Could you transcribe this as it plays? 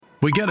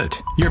We get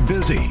it. You're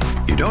busy.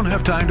 You don't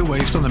have time to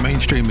waste on the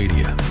mainstream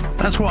media.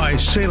 That's why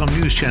Salem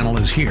News Channel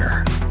is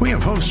here. We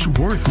have hosts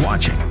worth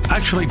watching,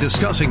 actually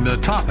discussing the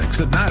topics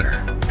that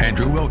matter.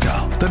 Andrew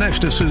Wilkow,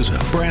 Dinesh D'Souza,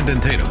 Brandon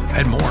Tatum,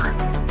 and more.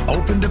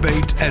 Open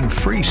debate and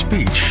free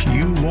speech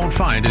you won't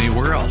find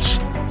anywhere else.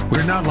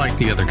 We're not like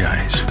the other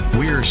guys.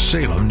 We're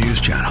Salem News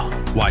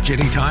Channel. Watch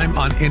anytime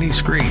on any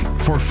screen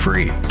for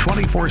free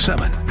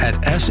 24/7 at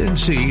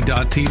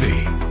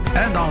snc.tv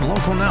and on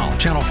Local Now,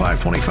 Channel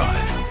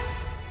 525.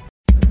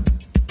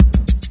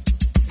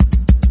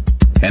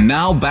 And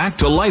now back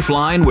to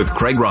Lifeline with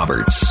Craig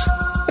Roberts.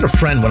 I had a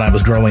friend when I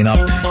was growing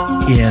up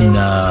in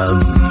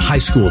high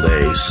school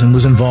days and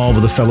was involved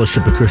with the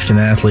Fellowship of Christian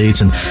Athletes.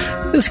 And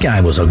this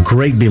guy was a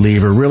great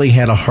believer, really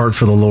had a heart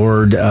for the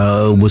Lord,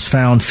 was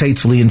found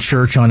faithfully in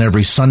church on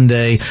every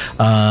Sunday,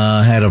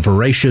 had a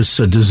voracious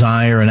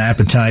desire and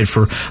appetite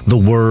for the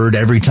Word.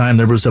 Every time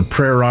there was a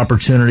prayer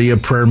opportunity, a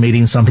prayer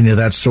meeting, something of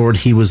that sort,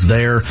 he was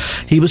there.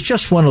 He was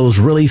just one of those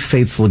really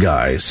faithful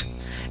guys.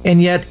 And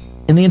yet,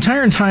 in the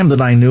entire time that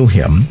I knew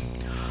him,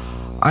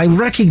 I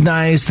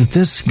recognized that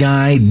this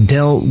guy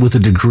dealt with a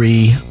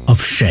degree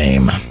of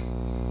shame.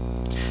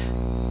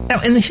 Now,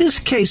 in his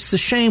case, the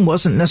shame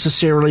wasn't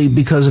necessarily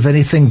because of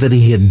anything that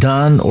he had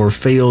done or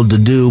failed to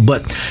do,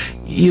 but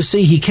you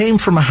see, he came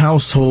from a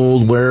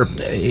household where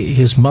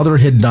his mother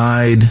had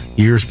died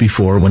years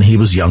before when he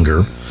was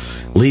younger,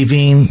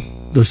 leaving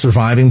the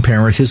surviving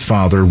parent, his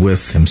father,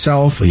 with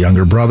himself, a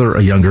younger brother,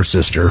 a younger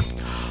sister.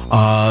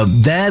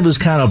 Dad was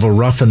kind of a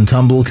rough and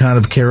tumble kind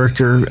of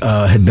character,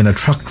 had been a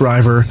truck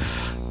driver,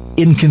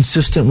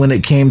 inconsistent when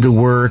it came to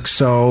work,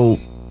 so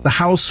the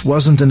house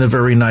wasn't in a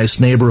very nice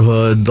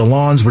neighborhood. The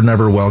lawns were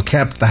never well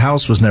kept. The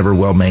house was never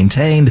well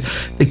maintained.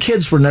 The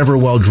kids were never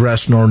well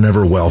dressed nor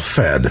never well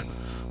fed.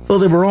 Though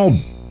they were all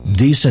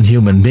decent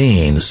human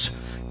beings,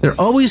 there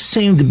always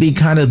seemed to be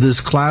kind of this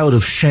cloud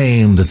of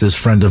shame that this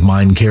friend of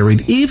mine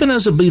carried, even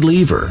as a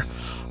believer,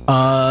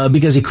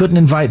 because he couldn't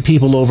invite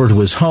people over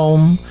to his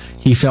home.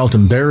 He felt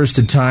embarrassed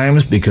at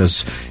times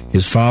because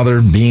his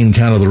father, being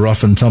kind of the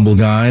rough and tumble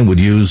guy, would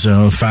use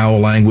foul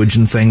language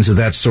and things of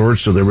that sort,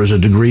 so there was a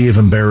degree of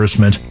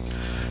embarrassment.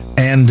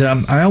 And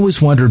I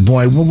always wondered,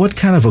 boy, well, what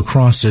kind of a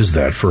cross is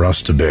that for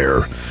us to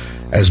bear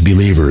as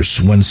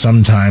believers when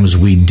sometimes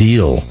we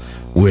deal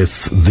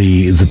with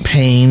the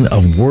pain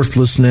of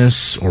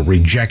worthlessness or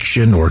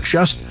rejection or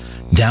just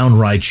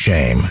downright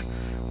shame?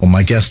 Well,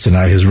 my guest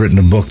tonight has written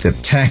a book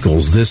that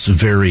tackles this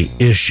very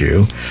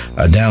issue.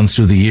 Down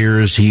through the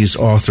years, he's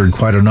authored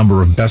quite a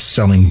number of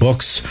best-selling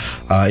books,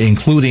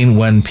 including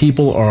When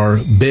People Are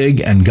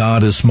Big and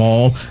God is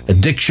Small,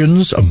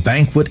 Addictions, A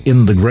Banquet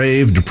in the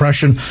Grave,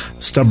 Depression,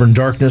 Stubborn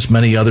Darkness,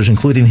 many others,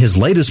 including his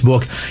latest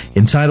book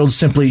entitled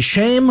simply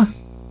Shame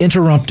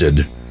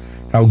Interrupted,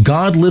 How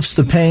God Lifts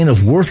the Pain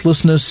of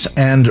Worthlessness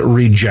and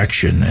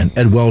Rejection. And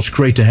Ed Welch,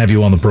 great to have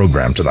you on the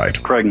program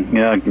tonight. Craig,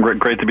 yeah,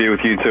 great to be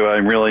with you, too. I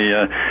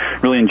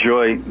really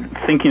enjoy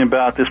thinking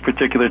about this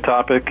particular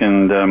topic,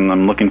 and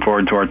I'm looking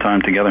forward to our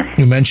time together.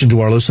 You mentioned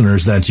to our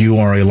listeners that you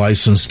are a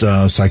licensed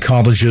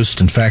psychologist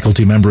and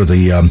faculty member of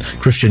the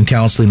Christian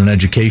Counseling and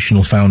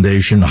Educational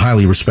Foundation, a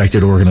highly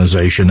respected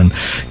organization, and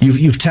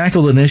you've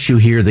tackled an issue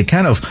here that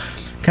kind of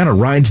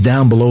rides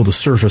down below the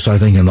surface, I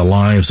think, in the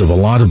lives of a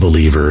lot of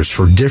believers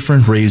for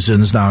different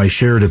reasons. Now, I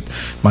shared at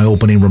my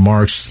opening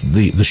remarks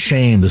the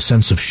shame, the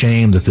sense of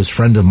shame that this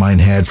friend of mine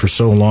had for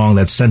so long,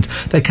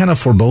 that kind of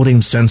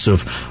foreboding sense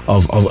of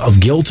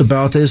guilt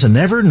about this and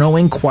never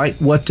knowing quite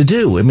what to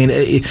do. I mean,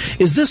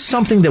 is this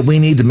something that we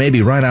need to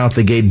maybe right out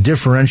the gate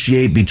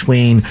differentiate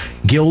between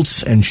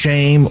guilt and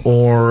shame,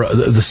 or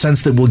the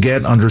sense that we'll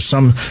get under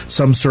some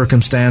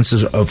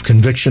circumstances of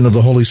conviction of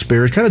the Holy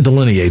Spirit? Kind of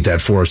delineate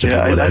that for us, if you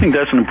would. I think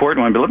that's an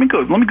important one, but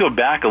let me go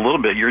back a little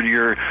bit.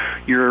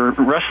 You're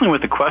wrestling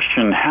with the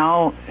question,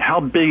 how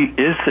big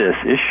is this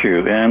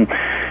issue?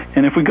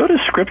 And if we go to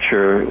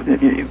Scripture,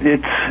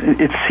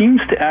 it seems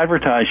to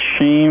advertise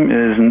shame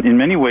as in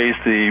many ways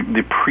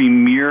the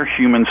premier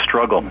human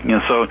struggle.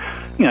 So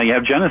you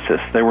have Genesis;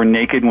 they were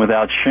naked and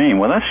without shame.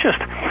 Well, that's just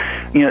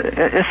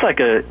it's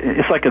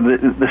like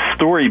the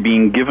story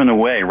being given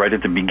away right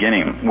at the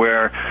beginning,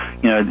 where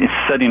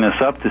it's setting us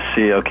up to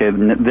see, okay,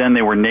 then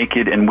they were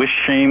naked and with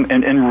shame,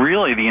 and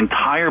really the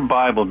entire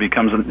Bible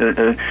becomes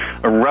a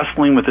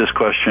wrestling with this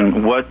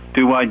question: what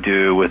do I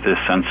do with this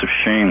sense of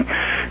shame?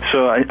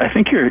 So I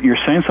think you're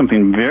saying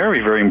something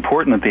very, very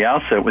important at the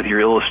outset with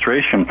your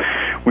illustration.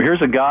 Well,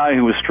 here's a guy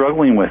who was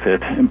struggling with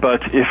it,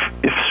 but if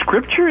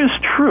Scripture is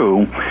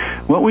true,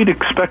 what we'd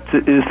expect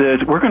is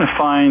that we're going to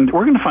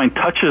find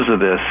touches of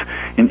this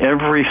in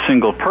every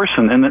single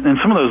person, and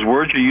some of those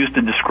words you used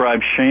to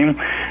describe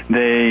shame,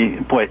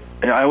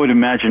 I would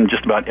imagine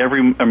just about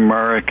every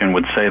American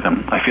would say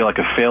them. I feel like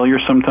a failure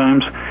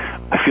sometimes.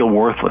 I feel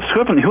worthless.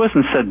 Who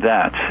hasn't said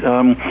that?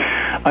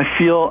 I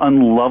feel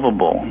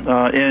unlovable.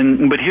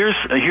 But here's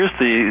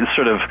the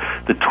sort of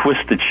the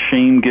twist that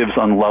shame gives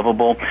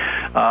unlovable.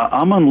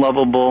 I'm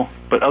unlovable,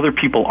 but other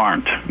people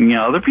aren't.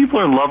 Other people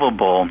are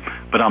lovable,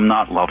 but I'm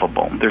not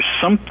lovable. There's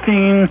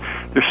something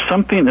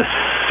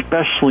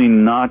especially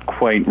not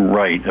quite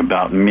right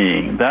about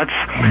me.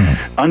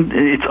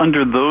 It's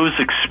under those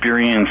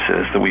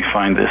experiences that we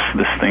find this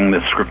thing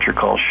that Scripture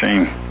calls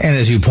shame. And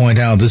as you point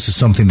out, this is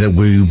something that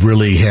we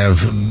really have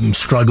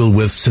struggled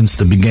with since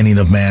the beginning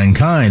of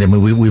mankind. I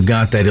mean, we've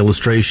got that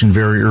illustration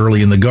very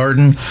early in the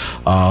garden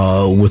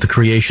with the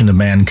creation of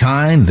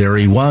mankind.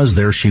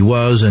 There she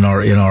was in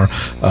our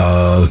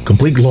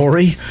complete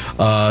glory.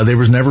 There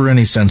was never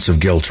any sense of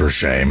guilt or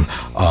shame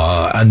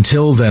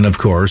until then, of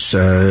course,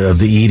 of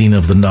the eating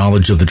of the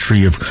knowledge of the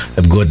tree of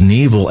good and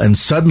evil. And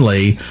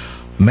suddenly,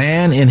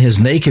 man in his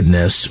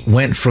nakedness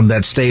went from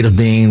that state of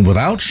being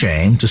without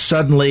shame to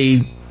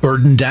suddenly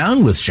burdened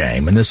down with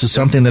shame. And this is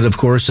something that, of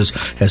course,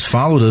 has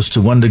followed us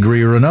to one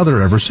degree or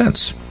another ever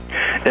since.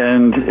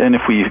 And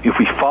if we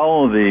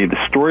follow the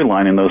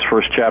storyline in those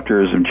first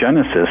chapters of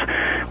Genesis,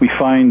 we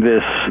find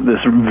this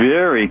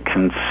very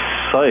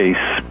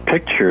concise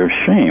picture of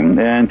shame,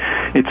 and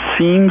it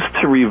seems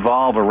to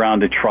revolve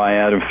around a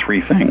triad of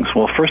three things.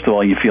 Well, first of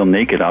all, you feel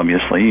naked.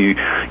 Obviously,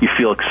 you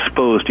feel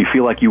exposed. You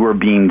feel like you are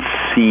being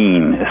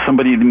seen.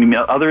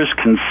 Others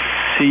can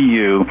see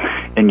you,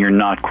 and you're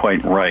not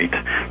quite right.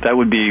 That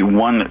would be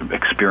one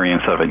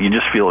experience of it. You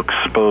just feel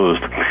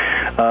exposed.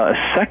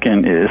 A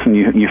second is, and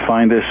you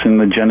find this in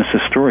the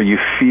Genesis story, you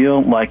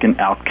feel like an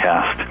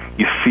outcast.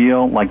 You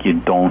feel like you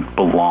don't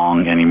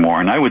belong anymore.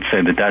 And I would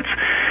say that's,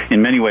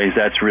 in many ways,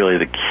 that's really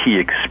the key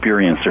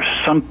experience.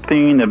 There's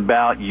something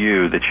about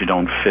you that you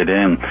don't fit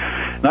in.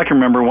 And I can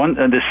remember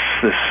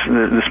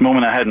this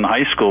moment I had in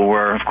high school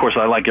where, of course,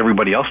 I, like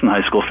everybody else in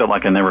high school, felt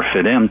like I never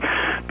fit in.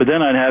 But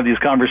then I'd have these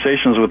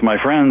conversations with my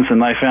friends,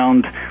 and I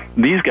found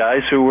these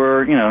guys who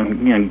were,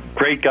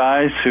 great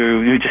guys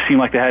who just seemed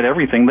like they had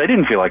everything. They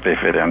didn't feel like they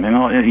fit in.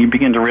 You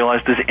begin to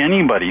realize, does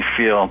anybody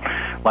feel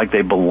like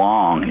they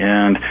belong?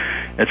 And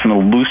it's an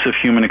elusive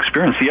human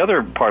experience. The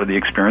other part of the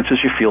experience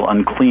is you feel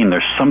unclean.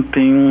 There's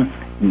something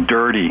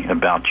dirty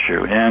about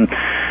you. And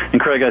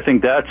Craig, I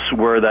think that's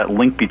where that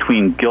link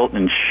between guilt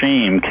and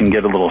shame can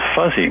get a little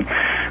fuzzy,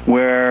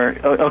 where,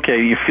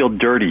 okay, you feel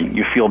dirty,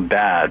 you feel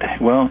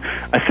bad. Well,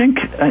 I think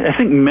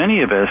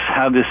many of us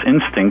have this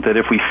instinct that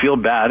if we feel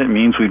bad, it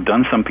means we've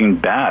done something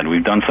bad,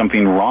 we've done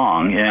something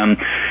wrong, and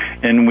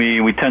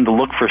we tend to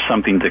look for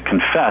something to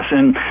confess.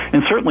 And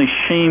certainly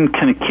shame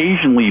can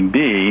occasionally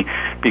be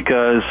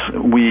because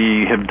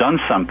we have done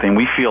something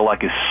we feel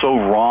like is so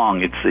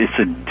wrong. It's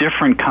a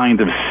different kind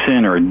of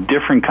sin or a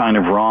different kind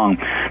of wrong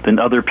than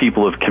other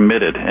people have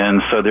committed.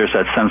 And so there's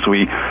that sense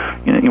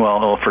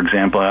for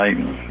example,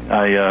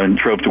 I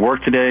drove to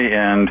work today,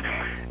 and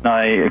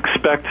I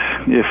expect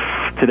if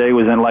today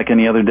was like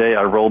any other day,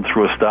 I rolled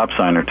through a stop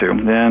sign or two.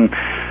 And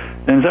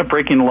is that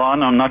breaking the law?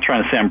 No, I'm not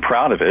trying to say I'm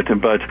proud of it,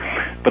 but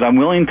I'm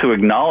willing to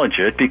acknowledge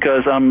it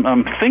because I'm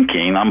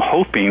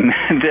hoping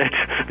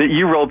that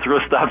you rolled through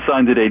a stop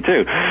sign today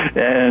too,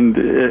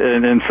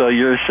 and so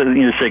you're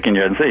shaking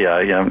your head and say,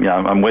 yeah,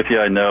 I'm with you.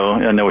 I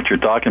know what you're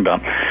talking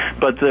about.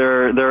 But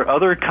there are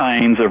other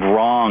kinds of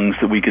wrongs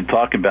that we could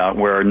talk about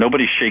where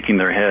nobody's shaking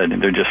their head;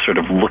 they're just sort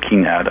of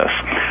looking at us.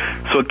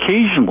 So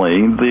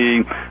occasionally,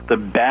 the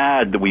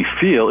bad that we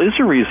feel is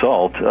a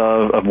result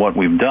of what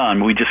we've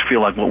done. We just feel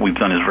like what we've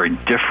done is very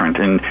different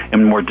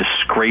and more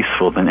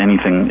disgraceful than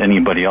anything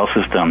anybody else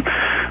has done.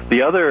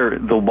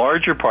 The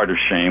larger part of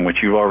shame, which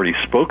you've already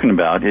spoken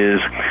about, is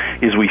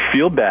we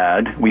feel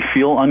bad, we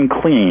feel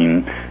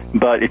unclean,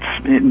 but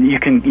you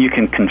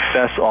can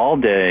confess all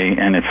day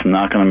and it's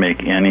not going to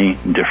make any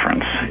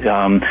difference.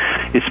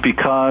 It's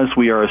because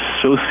we are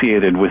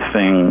associated with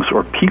things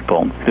or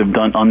people that have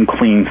done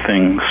unclean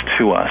things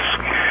to us.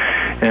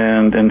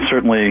 And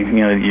certainly,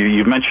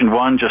 you mentioned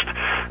one, just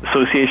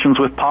associations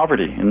with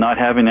poverty and not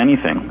having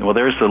anything. Well,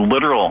 there's the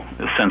literal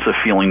sense of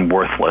feeling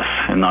worthless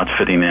and not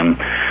fitting in.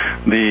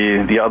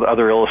 The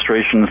other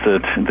illustrations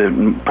that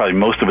probably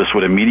most of us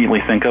would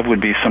immediately think of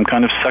would be some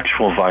kind of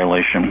sexual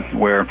violation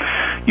where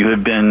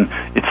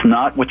it's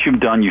not what you've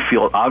done. You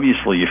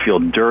feel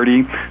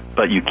dirty,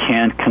 but you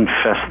can't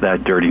confess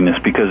that dirtiness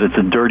because it's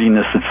a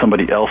dirtiness that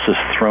somebody else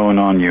has thrown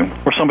on you,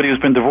 or somebody who's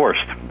been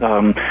divorced.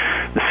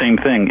 The same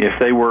thing. If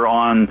they were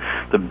on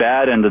the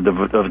bad end of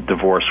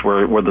divorce,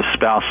 where the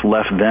spouse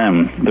left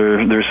them,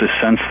 there's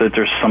a sense that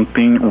there's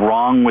something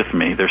wrong with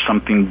me. There's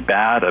something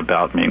bad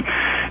about me,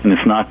 and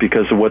it's not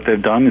because of what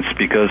they've done. It's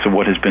because of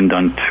what has been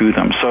done to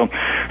them. So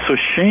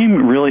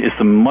shame really is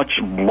a much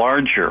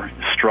larger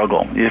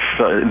struggle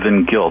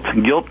than guilt.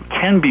 Guilt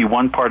can be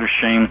one part of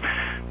shame,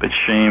 but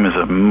shame is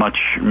a much,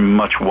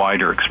 much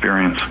wider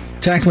experience.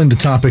 Tackling the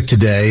topic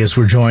today, as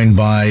we're joined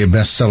by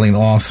best-selling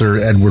author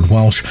Edward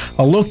Welch,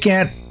 a look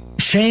at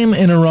Shame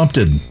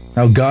Interrupted,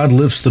 how God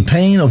lifts the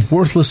pain of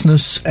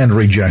worthlessness and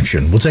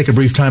rejection. We'll take a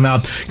brief time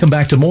out, come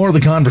back to more of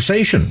the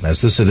conversation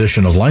as this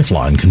edition of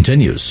Lifeline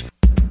continues.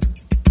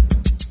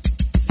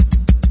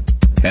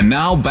 And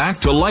now back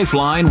to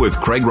Lifeline with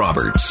Craig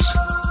Roberts.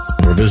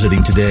 We're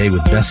visiting today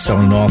with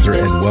best-selling author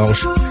Ed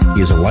Welch.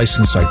 He is a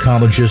licensed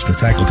psychologist and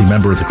faculty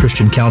member of the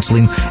Christian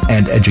Counseling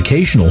and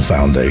Educational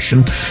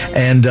Foundation.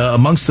 And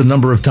amongst the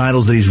number of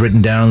titles that he's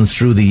written down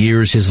through the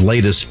years, his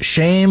latest,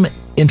 Shame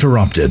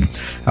Interrupted,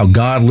 How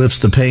God Lifts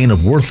the Pain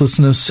of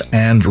Worthlessness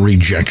and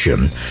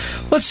Rejection.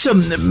 Let's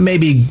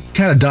maybe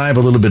kind of dive a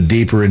little bit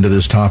deeper into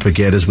this topic,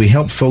 Ed, as we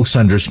help folks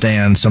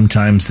understand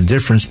sometimes the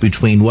difference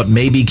between what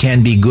maybe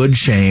can be good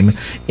shame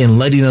in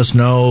letting us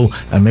know,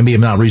 maybe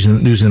I'm not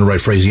using the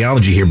right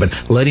phraseology here, but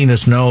letting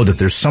us know that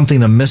there's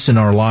something amiss in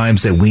our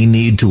lives that we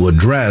need to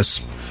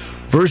address,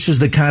 versus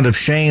the kind of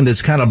shame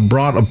that's kind of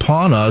brought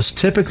upon us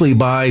typically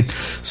by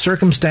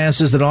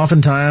circumstances that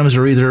oftentimes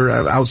are either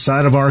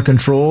outside of our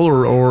control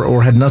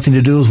or had nothing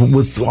to do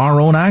with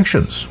our own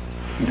actions.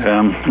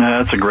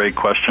 That's a great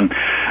question.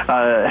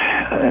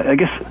 I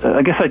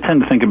guess I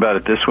tend to think about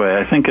it this way.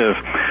 I think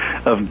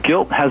of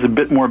guilt has a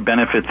bit more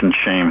benefits than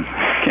shame.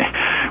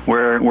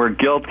 Where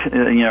guilt,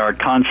 our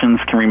conscience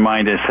can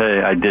remind us,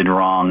 hey, I did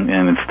wrong,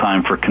 and it's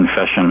time for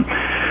confession.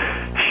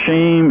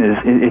 Shame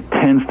it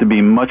tends to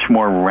be much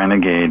more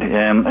renegade,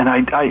 and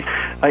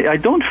I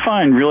don't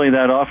find really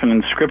that often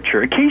in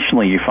Scripture.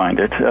 Occasionally you find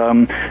it,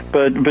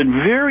 but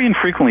very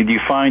infrequently do you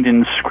find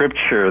in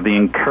Scripture the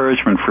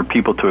encouragement for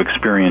people to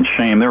experience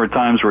shame. There were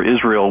times where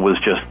Israel was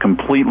just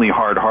completely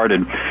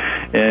hard-hearted,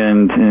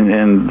 and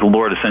the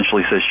Lord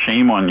essentially says,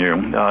 "Shame on you!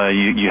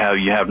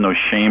 You have no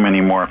shame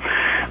anymore."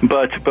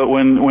 But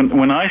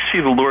when I see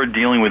the Lord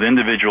dealing with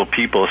individual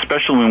people,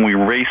 especially when we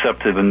race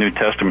up to the New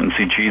Testament and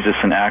see Jesus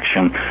in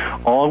action,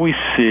 all we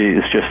see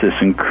is just this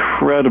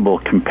incredible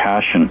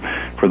compassion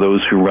for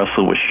those who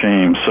wrestle with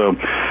shame. So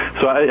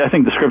I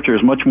think the Scripture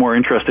is much more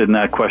interested in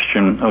that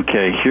question.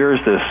 Okay,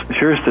 here's this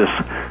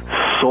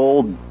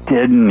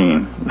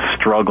soul-deadening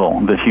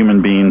struggle that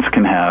human beings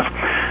can have.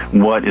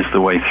 What is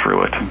the way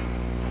through it?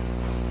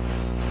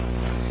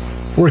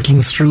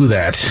 Working through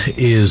that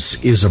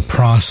is a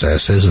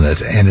process, isn't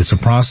it? And it's a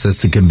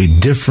process that can be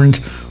different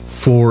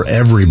for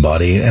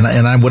everybody. And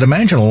I would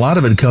imagine a lot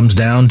of it comes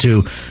down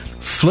to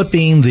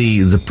flipping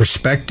the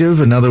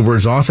perspective. In other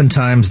words,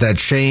 oftentimes that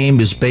shame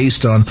is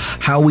based on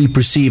how we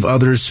perceive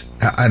others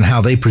and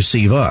how they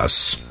perceive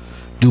us.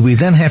 Do we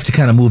then have to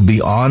kind of move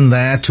beyond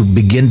that to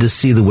begin to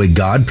see the way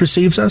God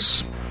perceives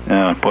us?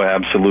 Boy,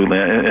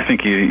 absolutely. I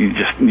think you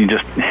just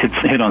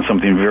hit on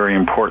something very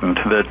important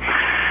that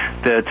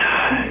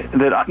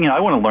I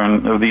want to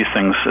learn of these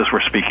things as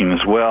we're speaking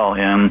as well.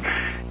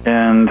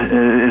 And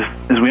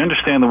as we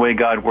understand the way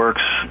God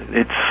works,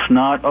 it's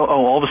not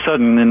all of a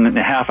sudden in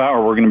a half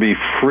hour we're going to be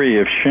free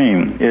of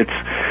shame.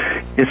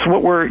 It's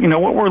what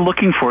we're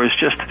looking for is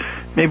just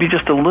maybe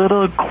just a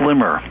little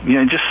glimmer,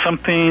 just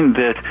something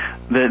that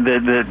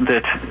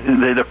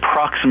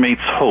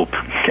approximates hope,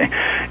 okay?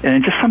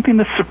 And just something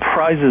that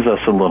surprises us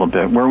a little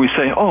bit, where we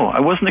say, "Oh, I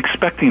wasn't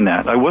expecting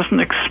that. I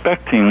wasn't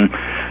expecting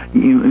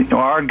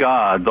our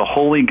God, the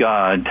Holy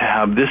God, to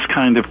have this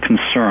kind of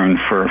concern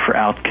for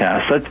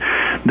outcasts."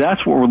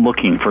 That's what we're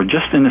looking for.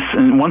 Just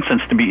in one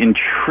sense, to be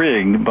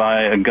intrigued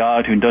by a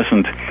God who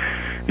doesn't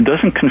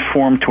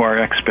conform to our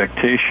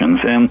expectations.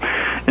 And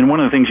one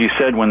of the things you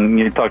said when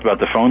you talked about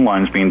the phone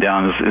lines being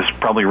down is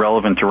probably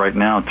relevant to right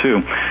now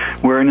too,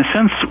 where in a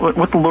sense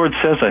what the Lord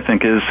says, I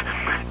think, is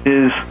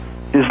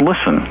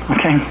listen.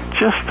 Okay,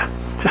 just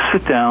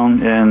sit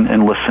down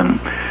and listen.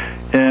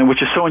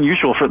 Which is so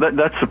unusual for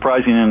that's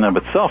surprising in and of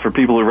itself for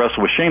people who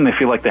wrestle with shame. They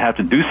feel like they have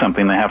to do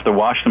something. They have to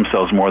wash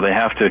themselves more. They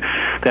have to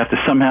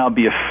somehow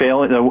be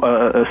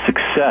a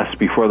success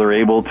before they're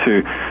able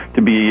to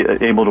be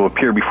able to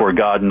appear before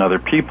God and other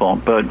people.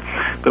 But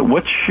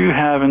what you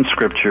have in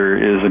Scripture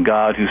is a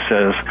God who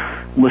says,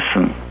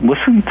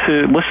 listen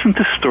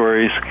to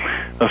stories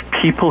of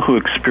people who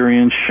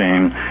experience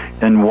shame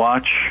and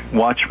watch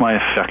my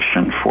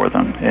affection for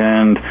them.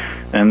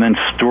 And then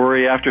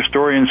story after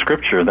story in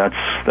Scripture,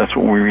 that's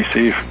what we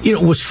receive.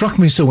 What struck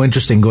me so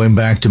interesting, going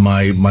back to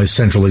my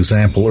central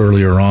example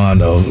earlier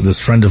on of this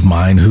friend of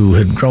mine who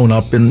had grown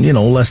up in,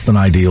 less than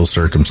ideal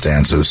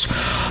circumstances,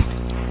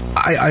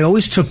 I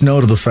always took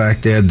note of the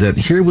fact, Ed, that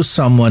here was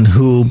someone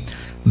who,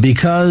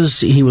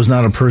 because he was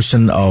not a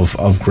person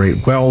of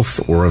great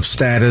wealth or of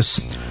status,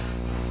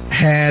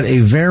 had a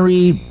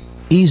very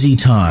easy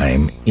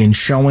time in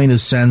showing a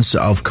sense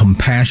of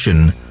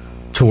compassion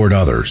toward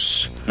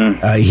others.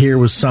 Here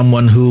was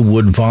someone who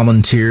would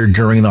volunteer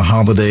during the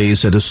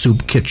holidays at a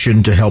soup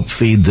kitchen to help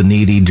feed the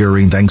needy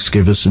during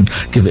Thanksgiving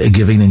and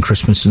giving and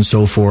Christmas and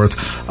so forth,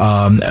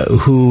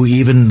 who,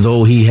 even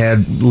though he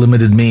had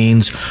limited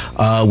means,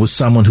 was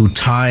someone who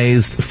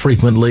tithed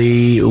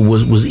frequently,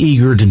 was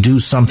eager to do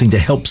something to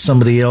help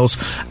somebody else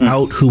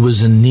out who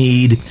was in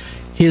need.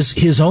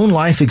 His own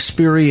life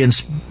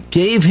experience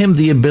gave him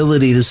the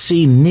ability to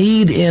see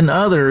need in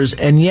others,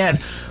 and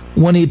yet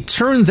when he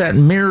turned that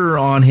mirror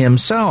on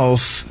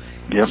himself,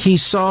 he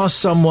saw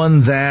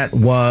someone that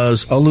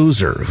was a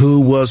loser, who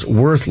was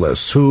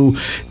worthless, who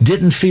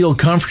didn't feel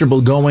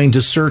comfortable going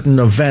to certain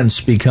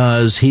events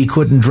because he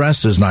couldn't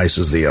dress as nice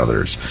as the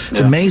others. It's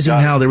amazing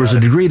how there was a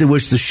degree to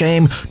which the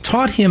shame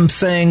taught him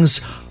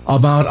things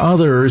about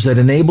others that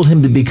enabled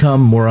him to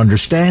become more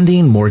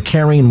understanding, more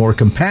caring, more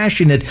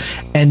compassionate,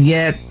 and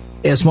yet,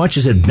 as much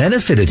as it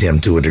benefited him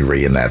to a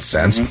degree in that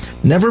sense,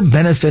 never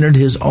benefited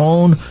his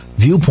own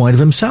viewpoint of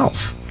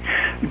himself.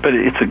 But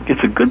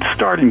it's a good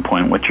starting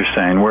point, what you're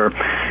saying,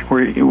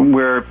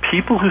 where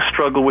people who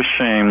struggle with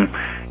shame,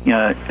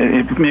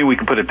 maybe we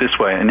could put it this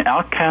way: an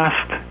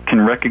outcast can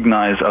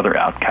recognize other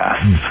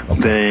outcasts.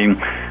 Okay.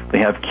 They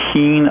have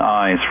keen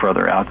eyes for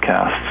other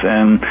outcasts,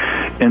 and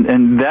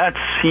that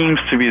seems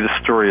to be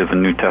the story of the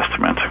New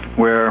Testament,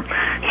 where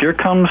here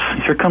comes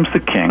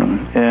the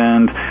king,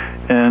 and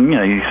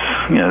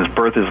his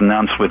birth is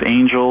announced with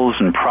angels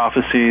and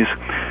prophecies.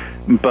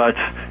 But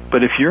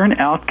if you're an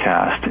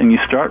outcast and you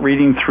start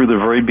reading through the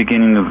very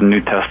beginning of the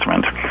New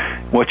Testament,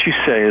 what you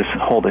say is,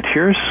 hold it,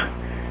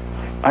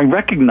 I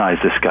recognize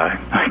this guy.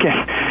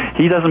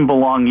 Okay, he doesn't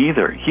belong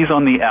either. He's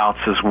on the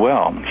outs as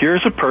well.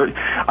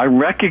 I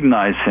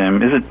recognize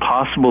him. Is it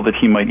possible that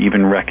he might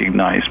even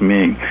recognize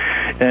me?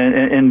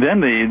 And then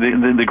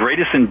the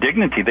greatest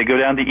indignity, they go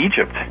down to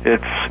Egypt.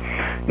 It's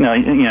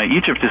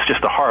Egypt is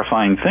just a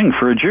horrifying thing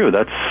for a Jew.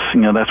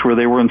 That's where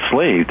they were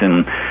enslaved,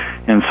 and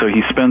so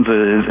he spends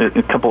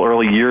a couple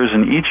early years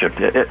in Egypt.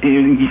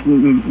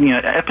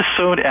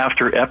 Episode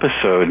after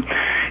episode,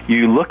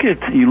 you look at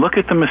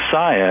the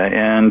Messiah,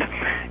 and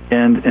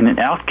an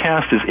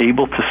outcast is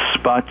able to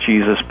spot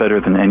Jesus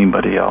better than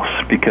anybody else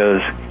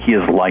because he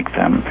is like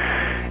them.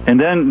 And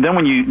then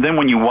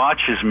when you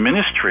watch his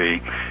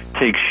ministry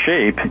take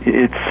shape,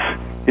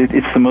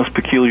 it's the most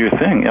peculiar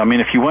thing. I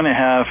mean, if you want to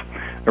have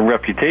a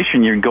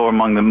reputation, you go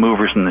among the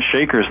movers and the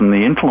shakers and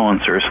the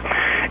influencers,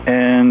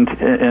 and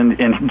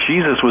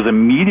Jesus was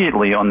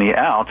immediately on the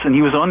outs, and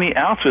he was on the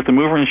outs with the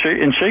movers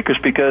and shakers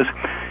because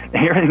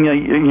here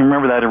you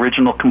remember that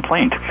original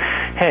complaint.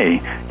 Hey,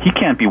 he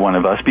can't be one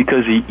of us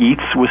because he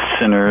eats with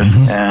sinners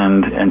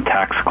and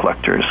tax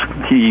collectors.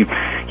 He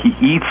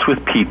eats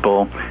with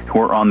people who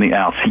are on the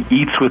outs.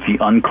 He eats with the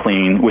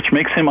unclean, which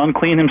makes him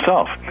unclean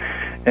himself.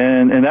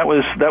 And that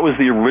was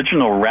the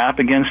original rap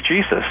against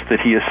Jesus, that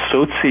he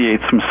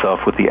associates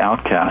himself with the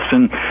outcasts.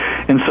 And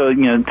so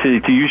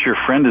to use your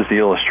friend as the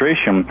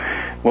illustration,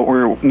 what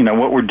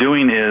we're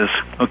doing is,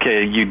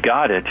 okay, you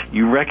got it.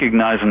 You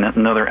recognize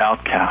another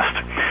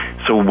outcast.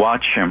 So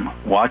watch him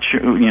walk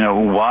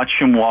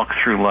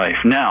through life.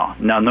 Now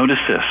notice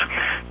this.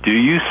 Do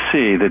you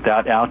see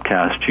that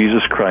outcast,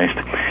 Jesus Christ,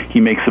 he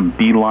makes a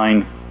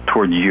beeline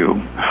toward you?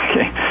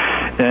 Okay.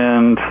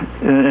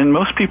 And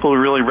most people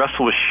who really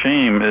wrestle with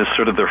shame as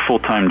sort of their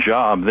full-time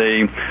job,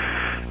 they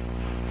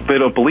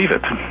don't believe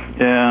it.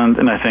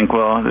 And I think,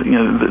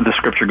 the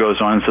scripture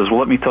goes on and says, well,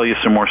 let me tell you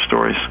some more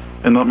stories,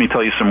 and let me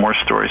tell you some more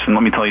stories, and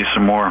let me tell you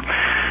some more.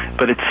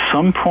 But at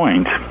some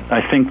point,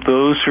 I think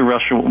those who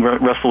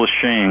wrestle with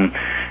shame,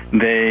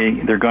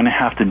 they're going to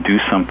have to do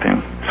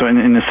something. So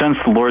in a sense,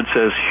 the Lord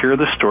says, hear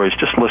the stories,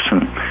 just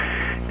listen.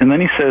 And then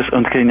he says,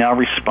 okay, now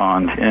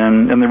respond.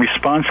 And the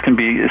response can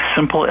be as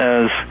simple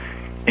as,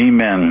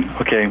 amen.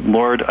 Okay,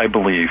 Lord, I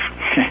believe.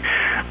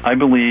 I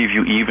believe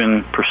you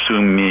even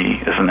pursue me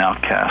as an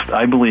outcast.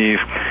 I believe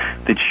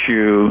that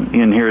you,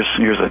 and here's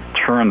a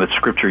term that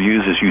Scripture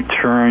uses, you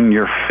turn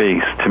your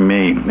face to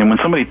me. And when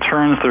somebody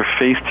turns their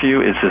face to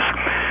you, it's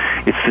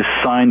this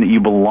sign that you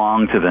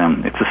belong to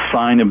them. It's a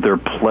sign of their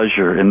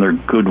pleasure and their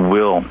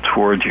goodwill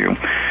toward you.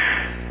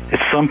 At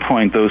some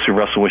point, those who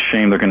wrestle with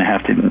shame, they're going to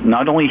have to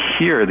not only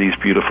hear these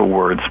beautiful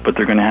words, but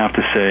they're going to have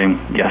to say,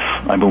 yes,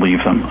 I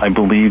believe them. I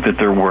believe that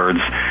they're words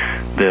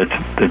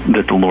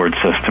that the Lord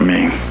says to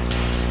me.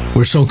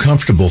 We're so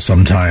comfortable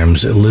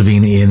sometimes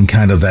living in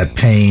kind of that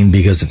pain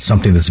because it's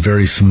something that's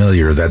very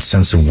familiar, that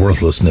sense of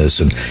worthlessness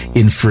and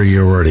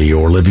inferiority,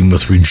 or living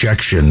with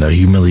rejection,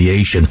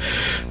 humiliation,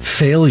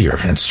 failure.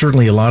 And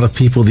certainly a lot of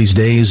people these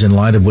days, in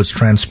light of what's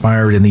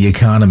transpired in the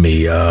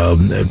economy,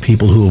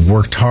 people who have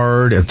worked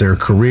hard at their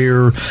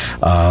career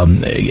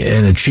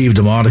and achieved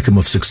a modicum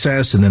of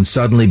success, and then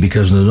suddenly,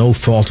 because of no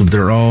fault of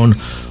their own,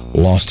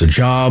 lost a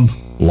job,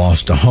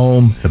 lost a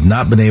home, have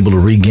not been able to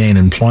regain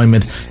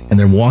employment, and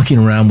they're walking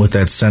around with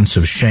that sense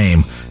of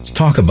shame. Let's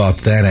talk about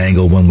that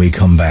angle when we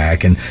come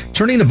back. And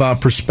turning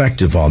about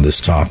perspective on this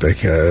topic,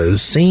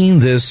 seeing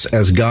this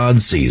as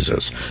God sees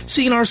us,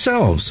 seeing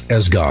ourselves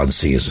as God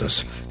sees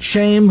us.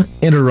 Shame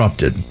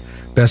Interrupted.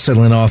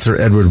 Best-selling author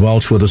Edward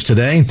Welch with us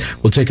today.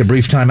 We'll take a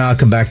brief time out,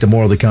 come back to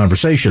more of the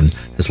conversation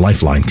as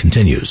Lifeline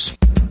continues.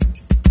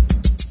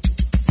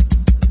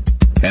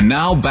 And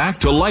now back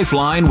to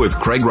Lifeline with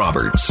Craig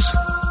Roberts.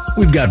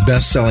 We've got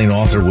best-selling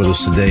author with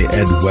us today,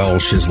 Ed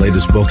Welch. His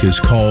latest book is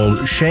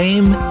called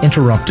Shame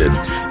Interrupted,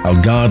 How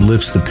God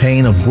Lifts the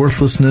Pain of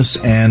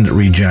Worthlessness and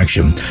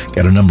Rejection.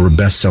 Got a number of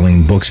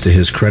best-selling books to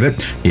his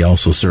credit. He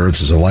also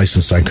serves as a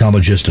licensed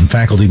psychologist and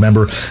faculty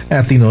member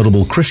at the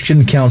notable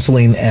Christian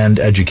Counseling and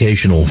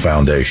Educational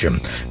Foundation.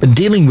 Been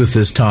dealing with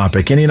this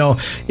topic, and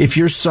if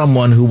you're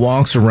someone who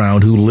walks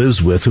around, who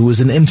lives with, who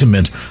is an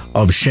intimate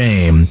of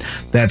shame,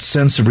 that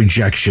sense of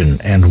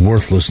rejection and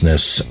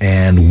worthlessness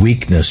and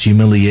weakness,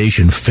 humiliation,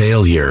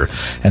 failure.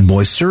 And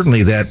boy,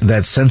 certainly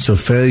that sense of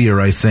failure,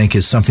 I think,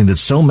 is something that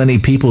so many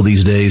people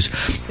these days families,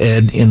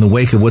 and in the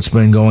wake of what's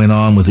been going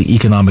on with the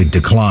economic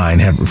decline,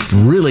 have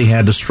really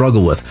had to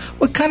struggle with.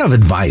 What kind of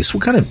advice,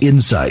 what kind of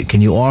insight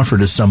can you offer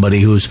to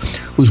somebody who's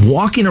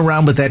walking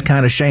around with that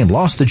kind of shame?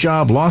 Lost the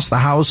job, lost the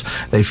house,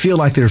 they feel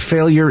like they're a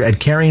failure at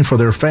caring for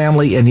their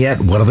family, and yet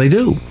what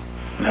do?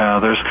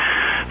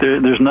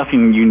 There's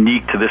nothing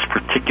unique to this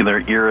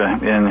particular era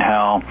in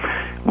how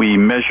we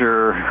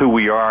measure who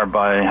we are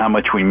by how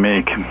much we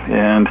make,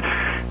 and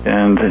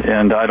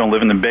I don't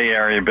live in the Bay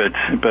Area, but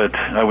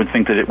I would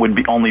think that it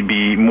would only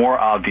be more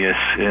obvious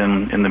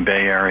in the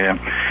Bay Area.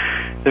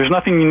 There's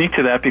nothing unique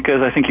to that,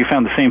 because I think you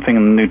found the same thing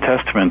in the New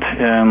Testament,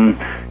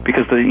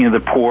 because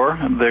the poor,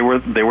 they were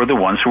the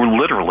ones who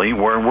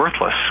were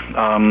worthless,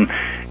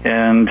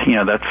 and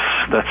that's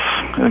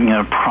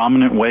a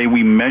prominent way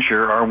we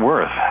measure our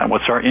worth.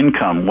 What's our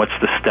income? What's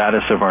the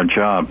status of our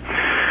job?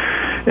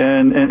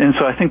 And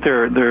so I think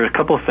there are a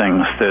couple of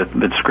things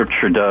that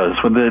Scripture does,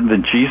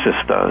 that Jesus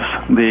does.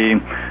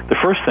 The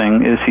first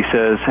thing is he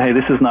says, hey,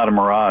 this is not a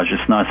mirage.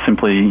 It's not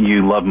simply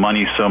you love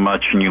money so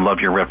much and you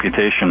love your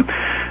reputation.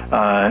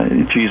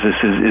 Jesus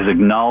is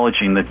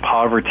acknowledging that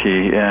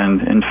poverty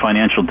and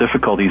financial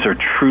difficulties are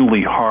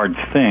truly hard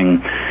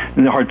things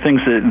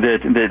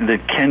that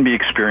can be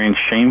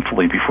experienced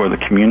shamefully before the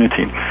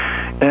community.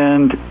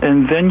 And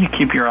then you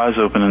keep your eyes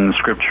open in the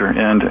Scripture.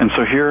 And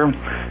so here,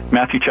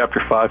 Matthew chapter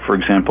 5, for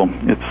example,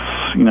 it's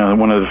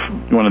one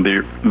of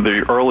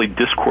the early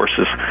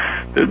discourses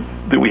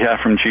that we have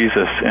from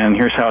Jesus, and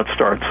here's how it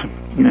starts.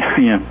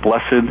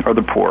 Blessed are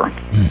the poor.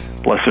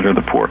 Blessed are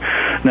the poor.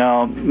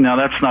 Now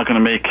that's not going to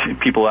make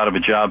people out of a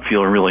job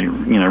feel really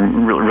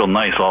real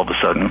nice all of a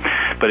sudden,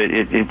 but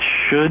it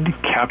should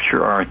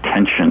capture our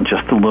attention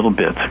just a little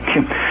bit,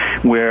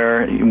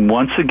 where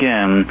once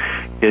again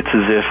it's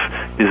as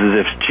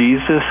if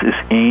Jesus is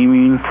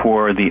aiming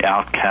for the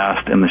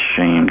outcast and the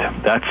shamed.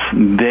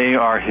 They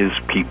are his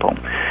people,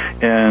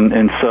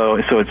 and so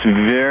it's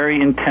very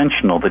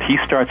intentional that he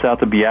starts out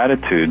the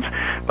Beatitudes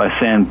by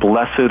saying,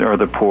 "Blessed are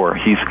the poor."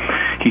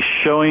 He's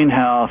showing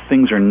how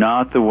things are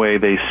not the way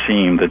they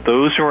seem, that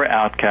those who are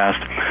outcast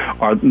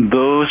are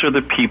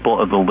the people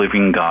of the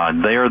living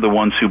God. They are the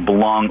ones who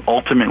belong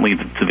ultimately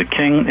to the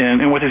King.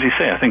 And what does he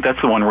say? I think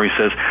that's the one where he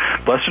says,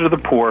 "Blessed are the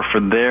poor, for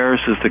theirs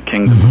is the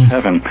kingdom of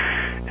heaven."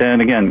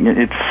 And again,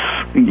 it's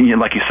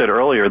like you said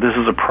earlier, this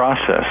is a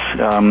process,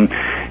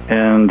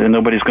 and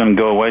nobody's going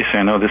to go away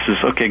saying, "Oh, this is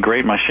okay,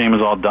 great. My shame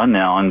is all done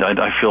now, and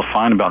I feel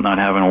fine about not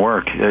having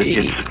work."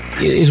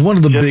 It's one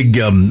of the big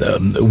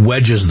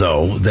wedges,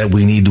 though, that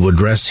we need to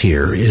address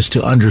here is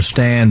to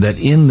understand that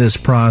in this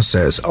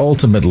process,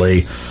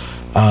 ultimately,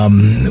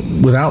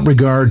 without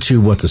regard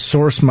to what the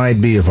source might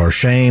be of our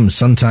shame,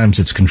 sometimes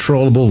it's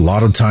controllable, a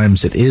lot of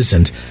times it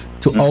isn't,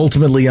 to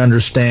ultimately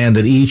understand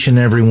that each and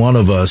every one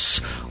of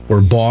us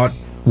were bought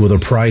with a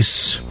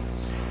price,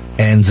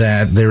 and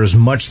that there is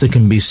much that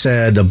can be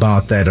said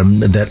about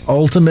that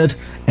ultimate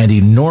and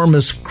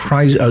enormous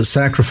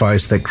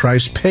sacrifice that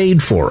Christ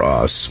paid for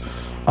us,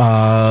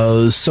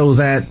 so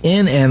that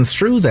in and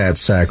through that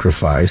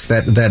sacrifice,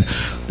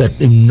 that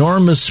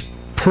enormous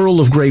pearl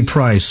of great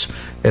price,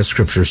 as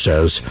Scripture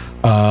says,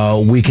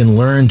 we can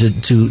learn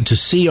to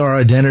see our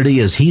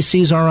identity as he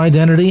sees our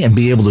identity and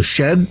be able to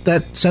shed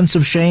that sense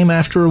of shame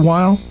after a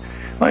while?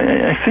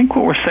 I think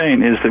what we're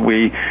saying is that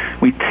we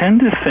tend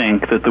to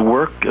think that the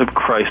work of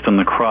Christ on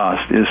the cross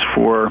is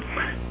for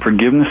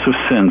forgiveness of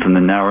sins in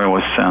the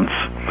narrowest sense.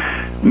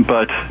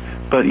 But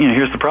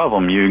here's the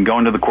problem. You go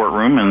into the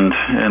courtroom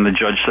and the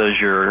judge says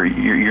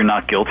you're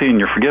not guilty and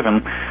you're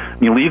forgiven.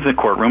 You leave the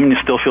courtroom and you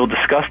still feel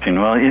disgusting.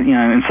 Well,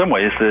 in some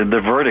ways the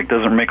verdict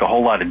doesn't make a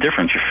whole lot of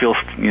difference.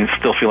 You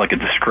still feel like a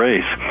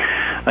disgrace.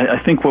 I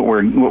think what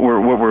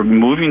we're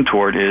moving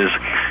toward is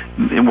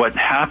what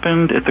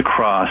happened at the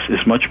cross is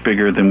much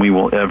bigger than we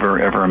will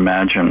ever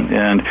imagine.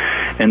 And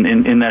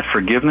in that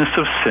forgiveness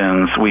of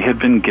sins, we have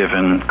been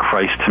given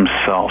Christ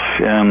Himself.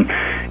 And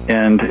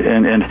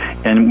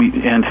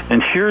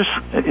here's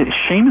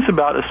shame is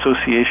about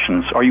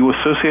associations. Are you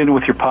associated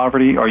with your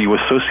poverty? Are you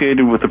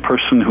associated with the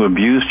person who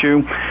abused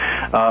you?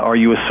 Are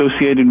you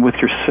associated with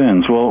your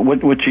sins? Well,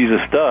 what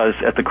Jesus does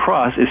at the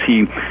cross is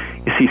he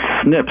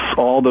snips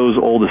all those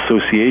old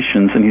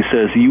associations, and he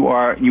says, you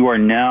are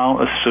now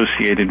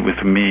associated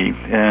with me.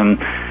 And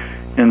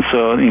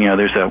so,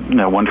 there's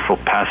that wonderful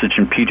passage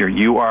in Peter,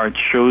 you are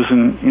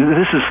chosen.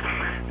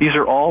 These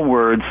are all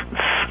words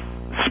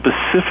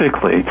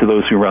specifically to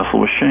those who wrestle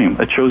with shame.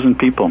 A chosen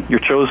people. You're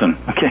chosen.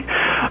 Okay.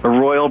 A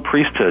royal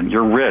priesthood.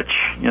 You're rich.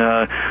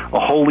 A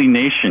holy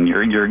nation.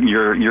 You're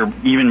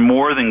even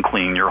more than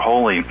clean. You're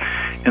holy.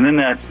 And then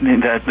that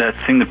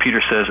thing that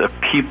Peter says, a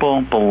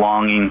people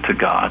belonging to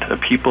God. A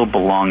people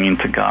belonging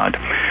to God.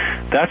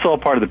 That's all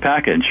part of the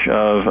package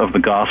of the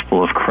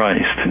gospel of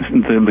Christ.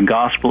 The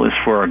gospel is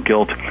for our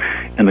guilt,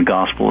 and the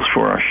gospel is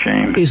for our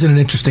shame. Isn't it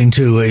interesting,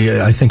 too?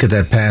 I think of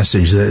that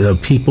passage, the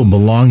people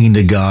belonging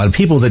to God,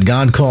 people that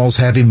God calls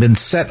having been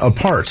set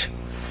apart.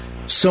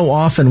 So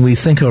often we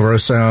think of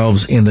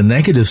ourselves in the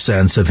negative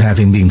sense of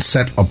having been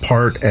set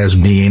apart as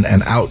being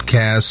an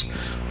outcast,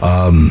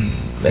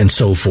 and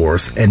so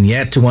forth, and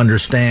yet to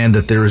understand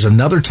that there is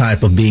another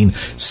type of being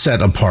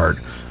set apart,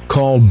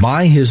 called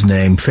by his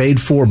name,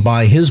 paid for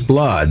by his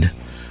blood,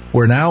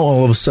 where now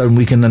all of a sudden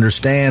we can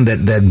understand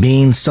that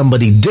being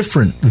somebody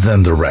different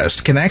than the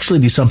rest can actually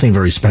be something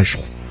very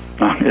special.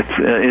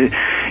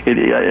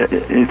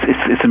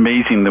 It's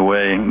amazing the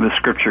way the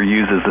Scripture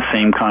uses the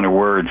same kind of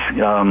words.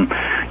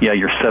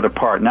 You're set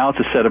apart. Now it's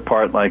a set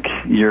apart like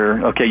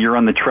you're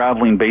on the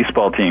traveling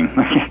baseball team.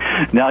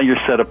 Now you're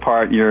set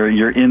apart.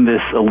 You're in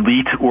this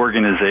elite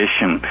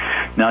organization.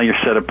 Now you're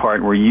set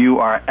apart where you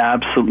are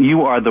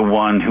the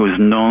one who is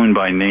known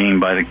by name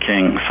by the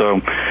King.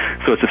 So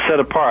it's a set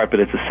apart, but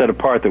it's a set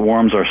apart that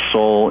warms our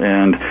soul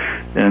and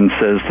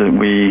says that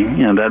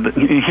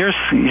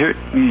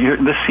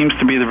this seems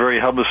to be the very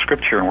hub of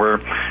Scripture, where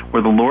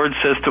the Lord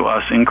says to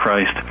us in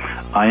Christ,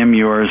 I am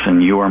yours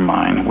and you are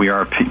mine. We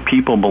are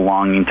people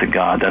belonging to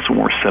God. That's what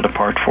we're set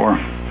apart for.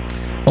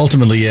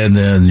 Ultimately, Ed,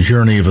 the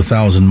journey of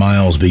 1,000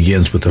 miles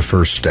begins with the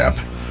first step.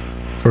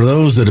 For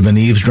those that have been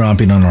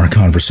eavesdropping on our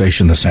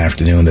conversation this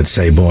afternoon that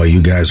say, boy,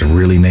 you guys have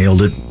really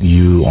nailed it,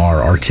 you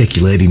are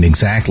articulating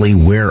exactly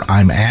where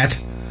I'm at,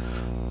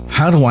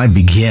 how do I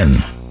begin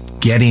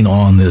getting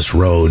on this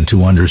road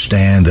to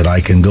understand that I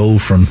can go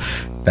from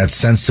that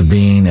sense of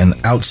being an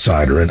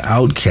outsider, an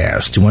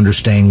outcast, to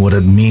understand what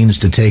it means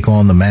to take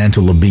on the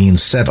mantle of being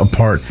set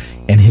apart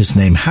in his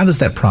name? How does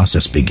that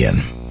process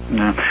begin?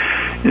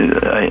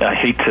 I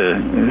hate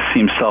to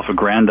seem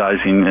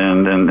self-aggrandizing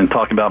and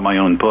talk about my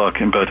own book,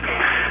 but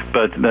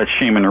that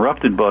Shame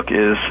Interrupted book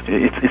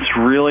it's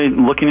really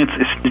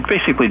it's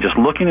basically just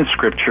looking at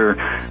Scripture,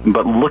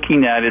 but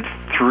looking at it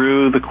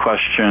through the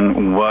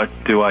question, what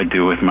do I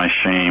do with my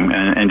shame,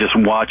 and just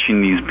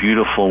watching these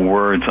beautiful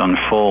words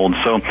unfold.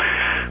 So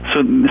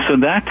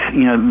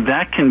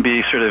that can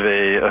be sort of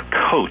a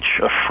coach,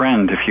 a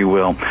friend, if you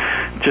will,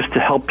 just to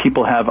help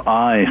people have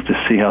eyes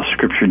to see how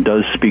Scripture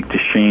does speak to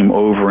shame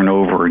over and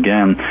over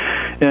again.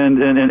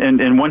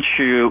 And once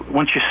you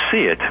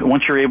see it,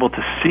 once you're able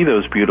to see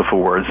those beautiful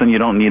words, then you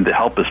don't need the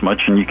help as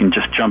much, and you can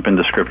just jump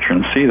into Scripture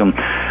and see them.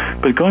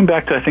 But going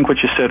back to, I think,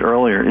 what you said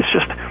earlier, it's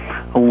just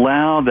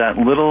allow that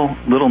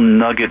little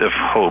nugget of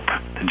hope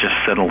to just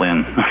settle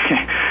in.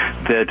 Okay?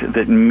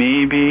 That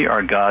maybe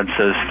our God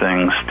says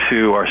things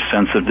to our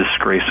sense of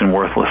disgrace and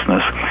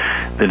worthlessness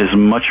that is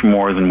much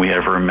more than we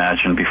ever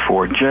imagined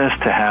before.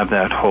 Just to have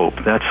that hope,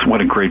 that's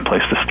what a great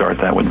place to start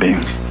that would be.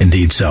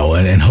 Indeed so.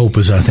 And hope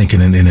is, I think,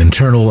 an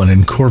internal and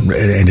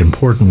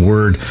important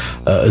word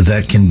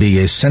that can be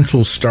a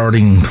central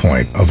starting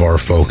point of our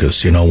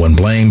focus. You know, when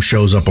blame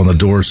shows up on the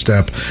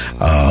doorstep,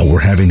 we're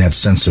having that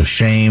sense of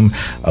shame.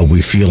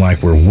 We feel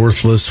like we're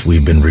worthless.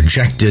 We've been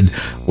rejected.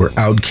 We're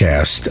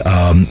outcast.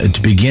 To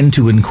begin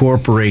to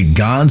incorporate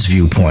God's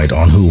viewpoint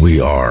on who we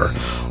are,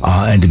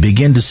 and to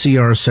begin to see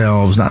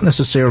ourselves not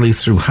necessarily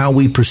through how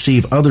we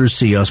perceive others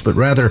see us, but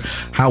rather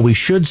how we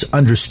should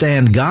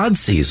understand God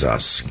sees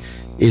us,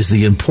 is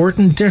the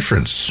important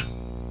difference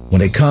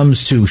when it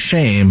comes to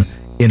Shame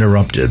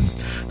Interrupted.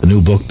 The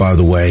new book, by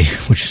the way,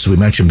 which, as we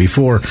mentioned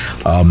before,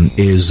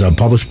 is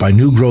published by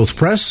New Growth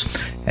Press,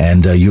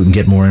 and you can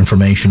get more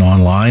information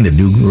online at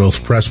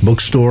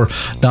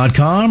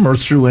newgrowthpressbookstore.com or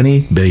through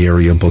any Bay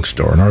Area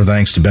bookstore. And our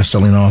thanks to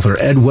best-selling author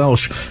Ed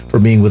Welch for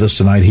being with us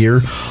tonight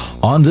here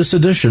on this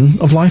edition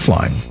of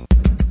Lifeline.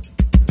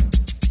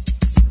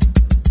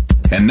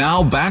 And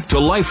now back to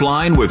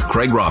Lifeline with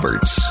Craig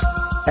Roberts.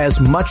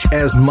 As much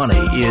as money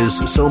is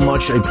so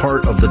much a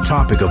part of the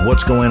topic of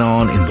what's going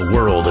on in the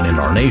world and in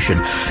our nation,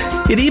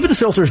 it even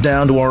filters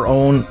down to our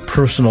own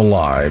personal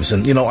lives.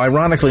 And, you know,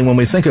 ironically, when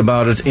we think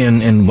about it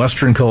in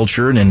Western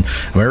culture and in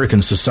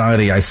American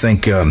society, I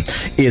think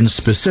in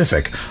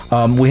specific,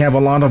 we have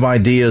a lot of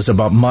ideas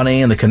about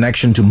money and the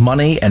connection to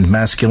money and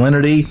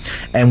masculinity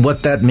and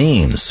what that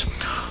means.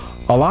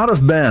 A lot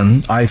of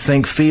men, I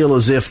think, feel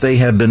as if they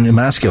have been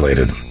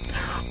emasculated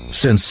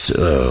since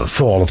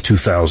fall of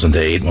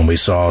 2008, when we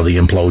saw the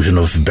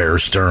implosion of Bear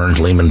Stearns,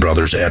 Lehman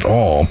Brothers et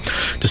al.,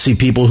 to see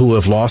people who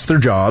have lost their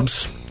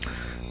jobs,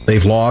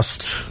 they've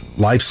lost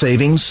life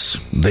savings,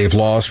 they've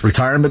lost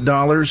retirement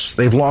dollars,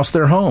 they've lost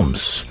their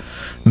homes.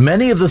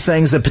 Many of the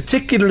things that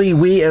particularly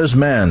we as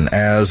men,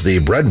 as the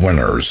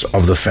breadwinners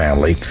of the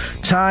family,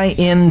 tie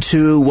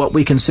into what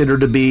we consider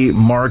to be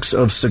marks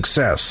of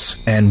success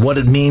and what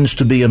it means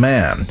to be a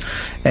man.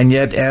 And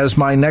yet, as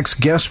my next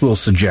guest will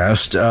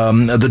suggest,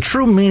 the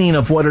true meaning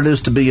of what it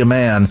is to be a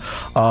man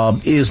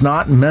is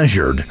not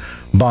measured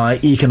by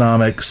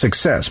economic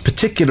success,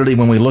 particularly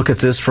when we look at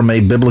this from a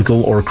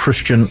biblical or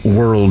Christian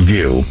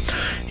worldview.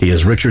 He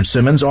is Richard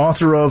Simmons,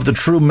 author of The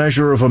True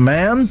Measure of a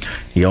Man.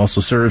 He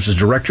also serves as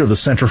director of the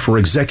Center for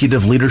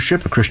Executive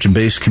Leadership, a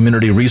Christian-based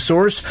community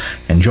resource,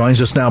 and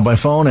joins us now by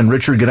phone. And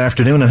Richard, good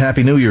afternoon and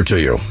Happy New Year to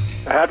you.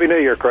 Happy New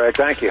Year, Craig.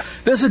 Thank you.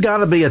 This has got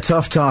to be a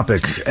tough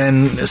topic,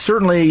 and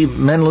certainly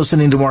men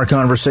listening to our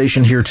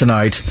conversation here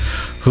tonight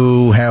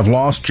who have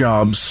lost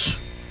jobs,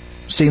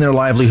 seeing their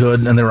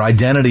livelihood and their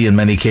identity in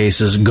many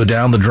cases go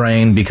down the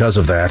drain because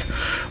of that,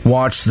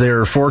 watched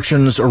their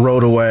fortunes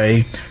erode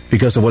away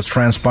because of what's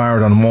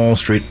transpired on Wall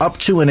Street, up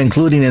to and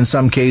including in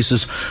some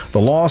cases the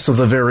loss of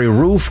the very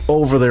roof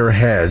over their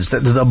heads.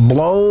 The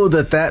blow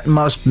that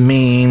must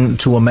mean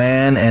to a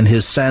man and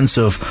his sense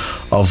of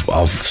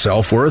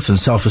self-worth and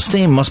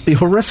self-esteem must be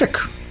horrific.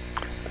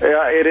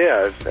 Yeah, it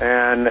is.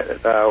 And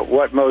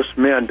what most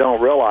men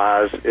don't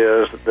realize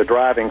is the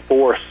driving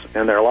force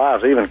in their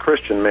lives, even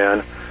Christian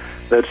men,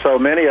 that so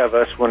many of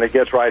us, when it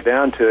gets right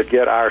down to it,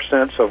 get our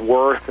sense of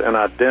worth and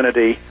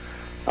identity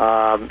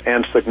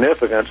and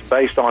significance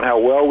based on how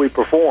well we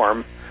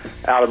perform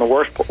out in the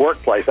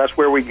workplace. That's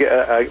where we get,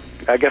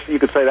 I guess you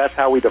could say that's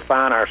how we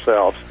define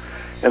ourselves.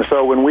 And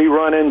so when we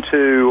run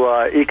into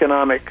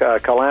economic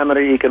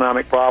calamity,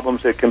 economic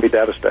problems, it can be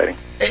devastating.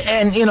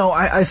 And,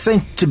 I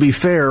think, to be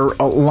fair,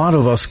 a lot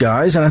of us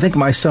guys, and I think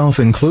myself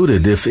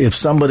included, if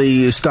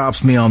somebody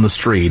stops me on the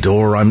street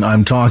or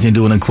I'm talking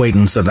to an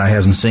acquaintance that I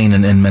hasn't seen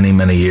in many,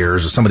 many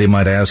years, somebody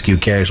might ask you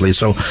casually,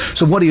 so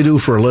what do you do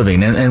for a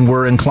living? And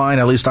we're inclined,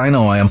 at least I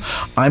know I am,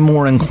 I'm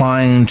more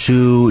inclined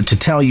to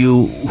tell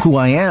you who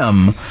I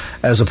am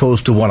as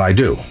opposed to what I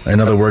do. In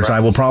other words, I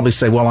will probably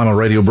say, well, I'm a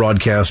radio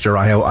broadcaster,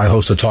 I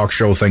host a talk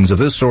show, things of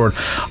this sort,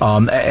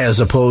 as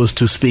opposed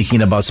to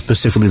speaking about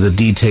specifically the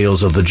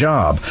details of the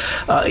job.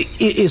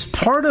 Is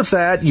part of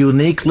that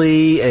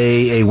uniquely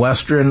a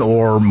Western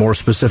or more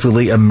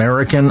specifically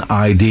American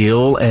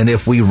ideal? And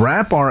if we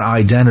wrap our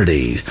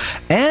identity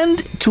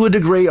and to a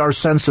degree our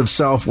sense of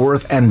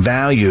self-worth and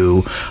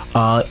value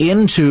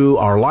into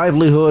our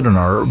livelihood and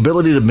our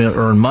ability to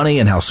earn money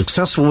and how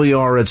successful we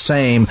are at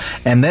same,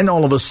 and then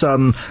all of a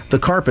sudden the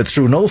carpet,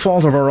 through no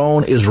fault of our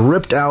own, is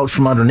ripped out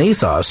from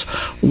underneath us,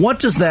 what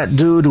does that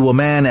do to a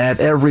man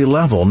at every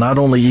level, not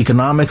only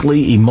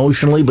economically,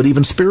 emotionally, but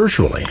even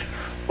spiritually?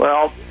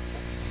 Well,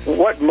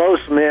 what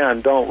most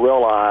men don't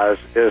realize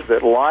is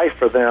that life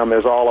for them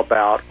is all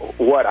about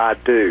what I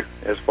do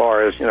as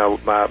far as,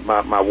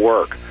 my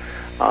work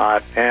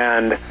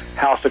and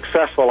how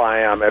successful I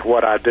am at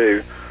what I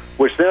do,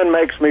 which then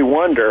makes me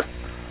wonder,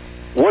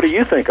 what do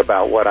you think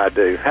about what I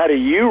do? How do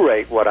you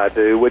rate what I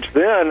do? Which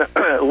then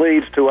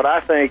leads to what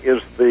I think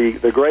is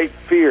the great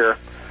fear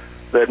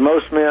that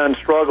most men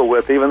struggle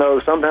with, even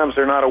though sometimes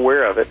they're not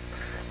aware of it,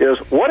 is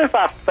what if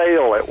I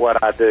fail at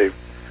what I do?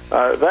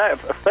 That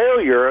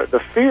failure, the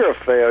fear of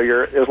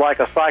failure, is like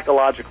a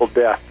psychological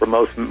death for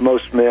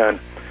most men.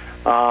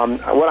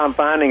 What I'm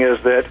finding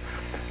is that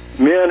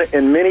men,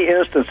 in many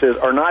instances,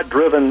 are not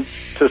driven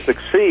to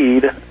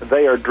succeed;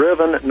 they are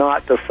driven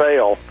not to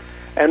fail,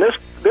 and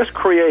this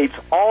creates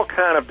all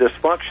kind of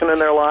dysfunction in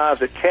their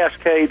lives. It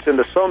cascades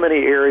into so many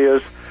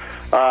areas,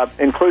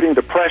 including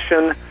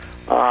depression.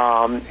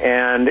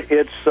 And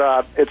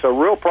it's a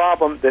real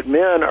problem that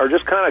men are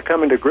just kind of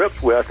coming to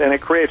grips with, and it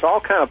creates all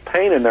kind of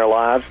pain in their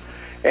lives,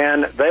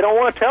 and they don't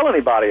want to tell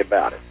anybody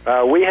about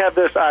it. We have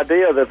this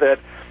idea that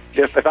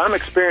if I'm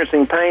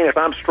experiencing pain, if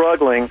I'm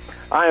struggling,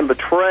 I am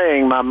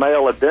betraying my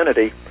male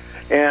identity,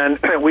 and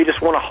we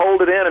just want to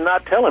hold it in and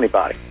not tell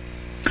anybody.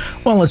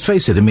 Well, let's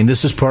face it. I mean,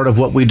 this is part of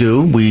what we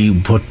do. We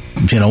put,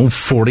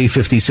 40,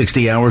 50,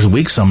 60 hours a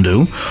week, some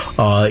do,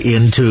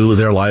 into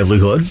their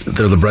livelihood.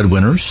 They're the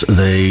breadwinners.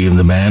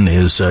 The man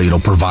is,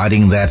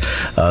 providing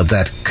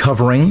that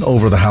covering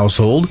over the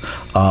household.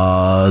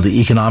 The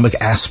economic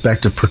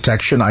aspect of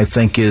protection, I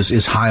think,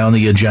 is high on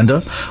the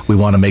agenda. We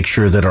want to make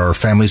sure that our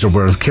families are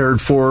well cared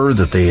for,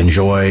 that they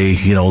enjoy,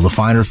 the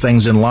finer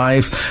things in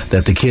life,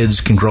 that the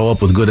kids can grow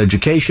up with good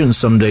education,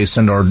 someday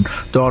send our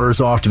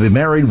daughters off to be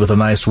married with a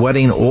nice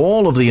wedding,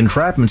 all of the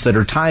entrapments that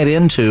are tied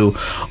into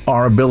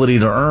our ability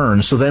to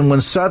earn. So then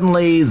when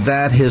suddenly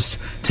that is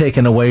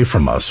taken away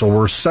from us, or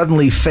we're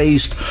suddenly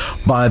faced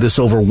by this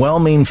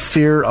overwhelming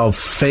fear of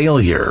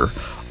failure,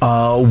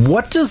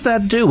 what does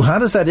that do? How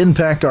does that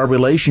impact our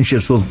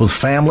relationships with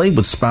family,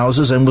 with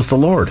spouses, and with the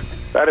Lord?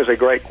 That is a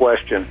great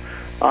question.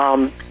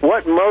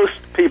 What most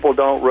people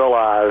don't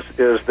realize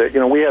is that,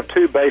 we have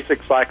two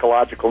basic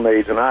psychological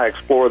needs, and I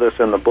explore this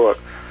in the book.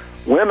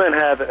 Women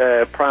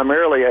have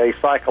primarily a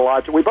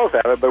psychological, we both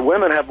have it, but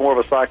women have more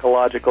of a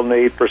psychological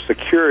need for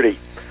security.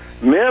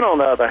 Men, on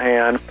the other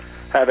hand,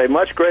 have a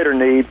much greater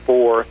need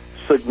for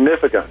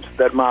significance,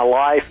 that my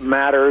life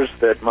matters,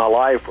 that my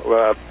life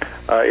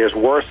is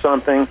worth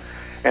something.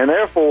 And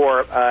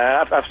therefore,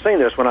 I've seen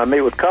this when I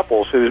meet with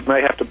couples who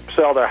may have to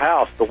sell their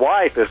house. The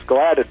wife is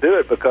glad to do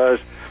it because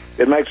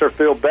it makes her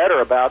feel better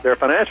about their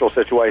financial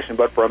situation.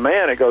 But for a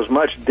man, it goes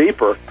much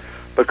deeper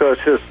because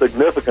his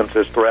significance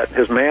is threatened,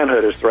 his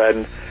manhood is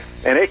threatened,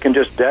 and it can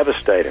just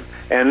devastate him.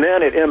 And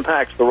then it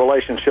impacts the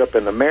relationship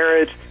in the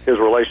marriage, his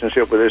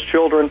relationship with his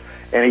children,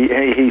 and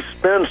he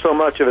spends so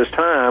much of his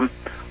time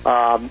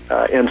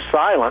in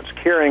silence,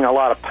 carrying a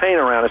lot of pain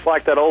around. It's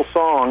like that old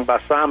song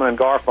by Simon and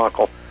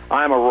Garfunkel,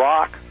 I'm a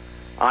rock,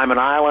 I'm an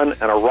island,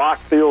 and a rock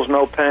feels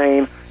no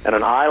pain, and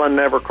an island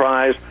never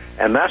cries.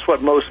 And that's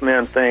what most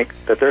men think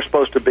that they're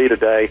supposed to be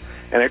today,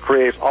 and it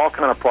creates all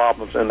kind of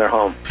problems in their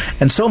home.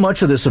 And so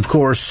much of this, of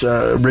course,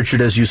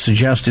 Richard, as you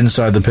suggest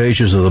inside the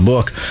pages of the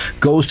book,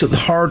 goes to the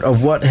heart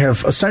of what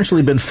have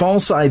essentially been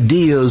false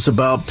ideas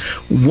about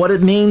what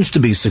it means to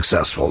be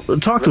successful.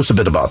 Talk to us a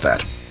bit about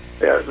that.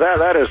 Yeah,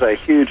 that is a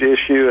huge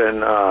issue,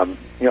 and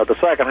the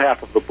second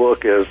half of the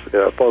book is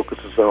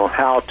focuses on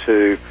how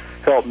to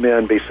help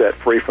men be set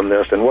free from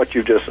this, and what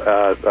you just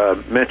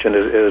mentioned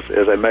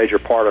is a major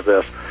part of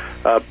this.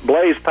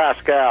 Blaise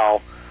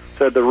Pascal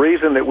said the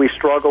reason that we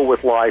struggle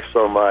with life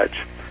so much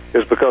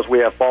is because we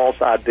have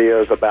false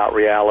ideas about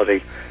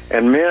reality.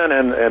 And men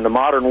in the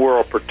modern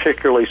world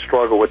particularly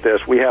struggle with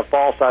this. We have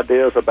false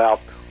ideas about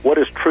what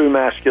is true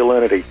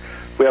masculinity.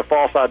 We have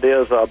false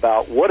ideas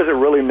about what does it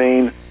really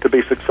mean to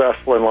be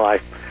successful in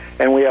life.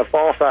 And we have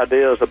false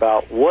ideas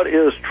about what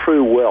is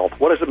true wealth.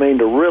 What does it mean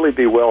to really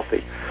be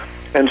wealthy?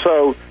 And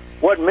so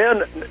what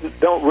men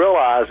don't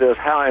realize is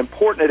how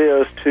important it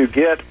is to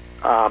get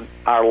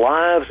our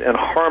lives in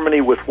harmony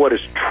with what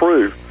is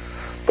true.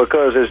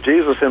 Because as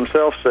Jesus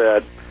himself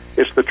said,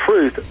 it's the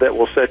truth that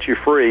will set you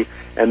free.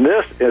 And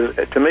this,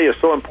 to me, is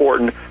so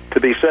important to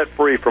be set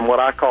free from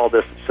what I call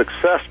this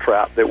success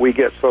trap that we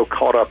get so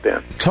caught up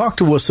in. Talk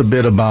to us a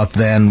bit about,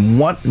 then,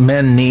 what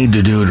men need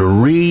to do to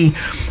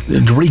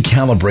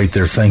recalibrate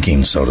their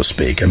thinking, so to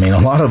speak. I mean,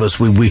 a lot of us,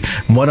 we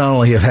not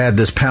only have had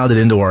this pounded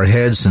into our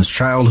heads since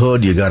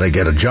childhood, you got to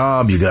get a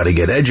job, you got to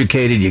get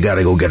educated, you got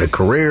to go get a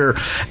career,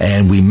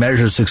 and we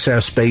measure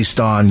success based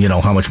on,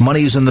 how much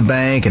money is in the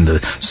bank and the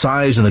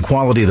size and the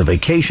quality of the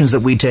vacations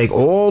that we take,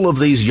 all of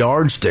these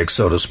yardsticks,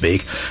 so to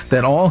speak,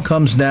 that all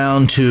comes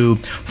down to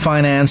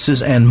finances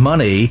and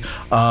money,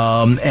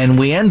 and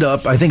we end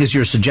up, I think as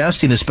you're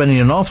suggesting, is spending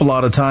an awful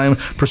lot of time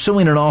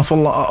pursuing a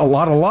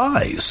lot of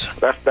lies.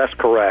 That's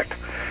correct.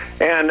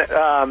 And,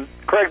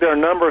 Craig, there are a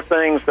number of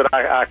things that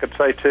I could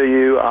say to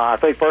you. I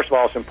think, first of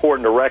all, it's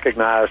important to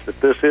recognize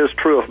that this is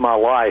true of my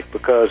life,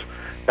 because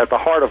at the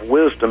heart of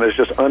wisdom is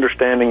just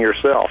understanding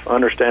yourself,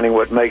 understanding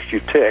what makes you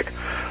tick.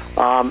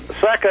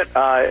 Second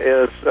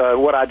is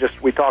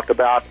what we talked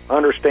about,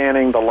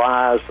 understanding the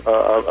lies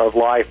of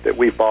life that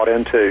we've bought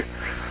into.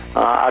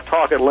 I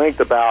talk at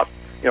length about,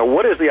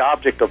 what is the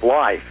object of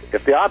life?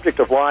 If the object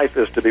of life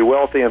is to be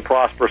wealthy and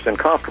prosperous and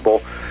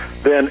comfortable,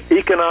 then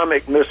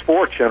economic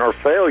misfortune or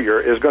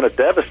failure is going to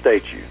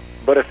devastate you.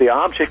 But if the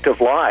object of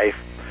life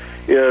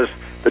is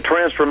the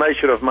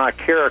transformation of my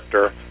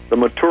character, the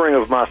maturing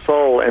of my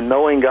soul, and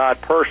knowing God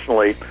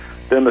personally,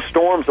 then the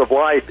storms of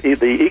life,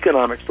 the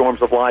economic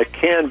storms of life,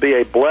 can be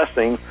a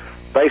blessing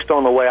based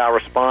on the way I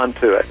respond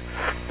to it.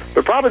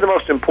 But probably the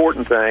most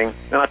important thing,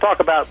 and I talk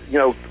about,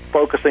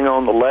 focusing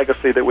on the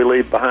legacy that we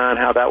leave behind,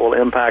 how that will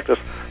impact us,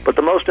 but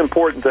the most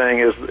important thing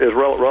is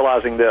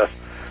realizing this,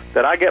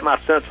 that I get my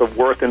sense of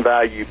worth and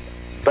value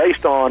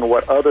based on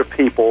what other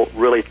people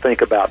really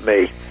think about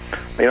me.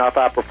 If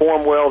I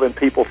perform well, then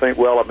people think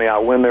well of me. I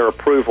win their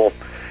approval.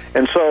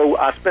 And so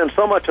I spend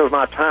so much of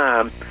my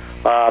time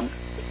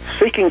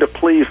seeking to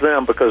please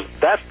them, because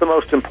that's the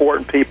most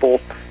important people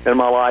in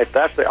my life.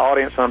 That's the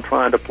audience I'm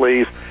trying to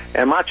please.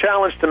 And my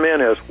challenge to men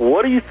is,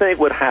 what do you think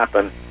would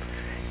happen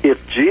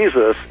if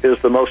Jesus is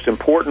the most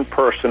important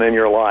person in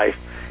your life,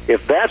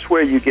 if that's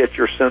where you get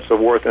your sense of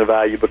worth and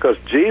value? Because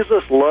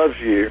Jesus loves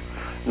you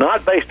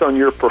not based on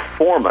your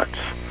performance,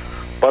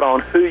 but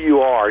on who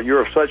you are.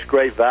 You're of such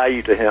great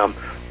value to him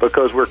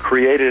because we're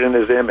created in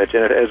his image,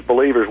 and as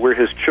believers, we're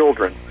his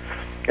children.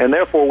 And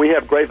therefore, we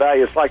have great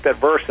value. It's like that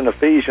verse in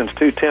Ephesians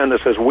 2:10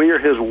 that says, we are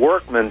his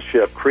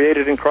workmanship,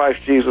 created in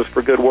Christ Jesus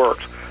for good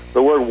works.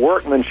 The word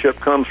workmanship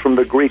comes from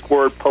the Greek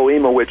word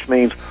poema, which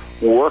means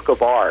work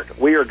of art.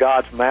 We are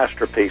God's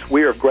masterpiece.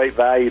 We are of great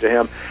value to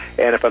him.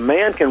 And if a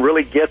man can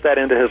really get that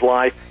into his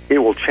life, it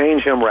will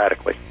change him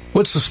radically.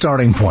 What's the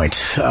starting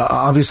point?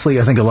 Obviously,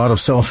 I think a lot of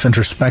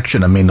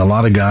self-introspection. I mean, a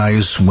lot of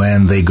guys,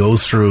 when they go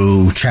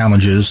through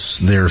challenges,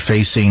 they're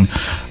facing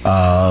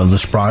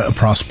the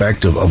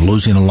prospect of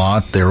losing a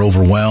lot. They're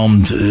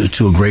overwhelmed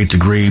to a great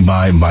degree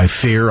by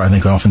fear. I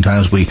think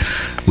oftentimes we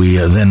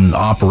then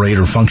operate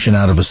or function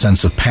out of a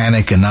sense of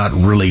panic and not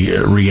really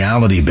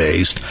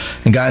reality-based.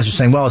 And guys are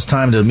saying, well, it's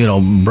time to,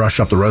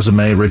 brush up the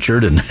resume,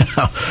 Richard, and,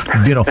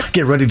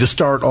 get ready to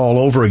start all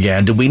over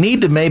again. Do we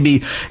need to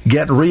maybe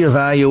get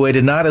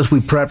reevaluated, not as we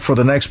prep for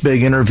the next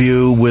big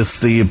interview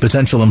with the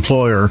potential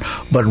employer,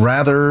 but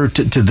rather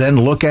to then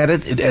look at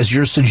it, as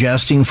you're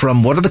suggesting,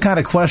 from what are the kind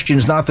of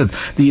questions, not that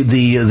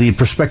the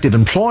prospective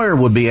employer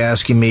would be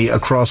asking me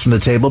across from the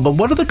table, but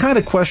what are the kind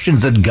of questions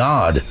that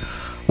God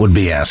would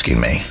be asking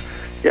me?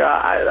 Yeah,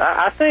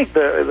 I think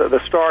the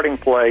starting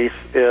place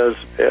is,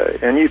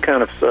 and you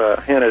kind of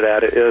hinted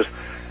at it, is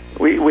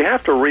we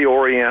have to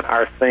reorient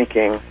our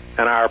thinking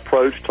and our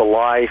approach to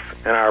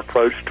life and our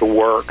approach to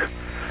work.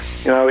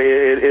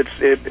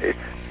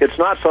 It's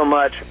not so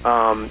much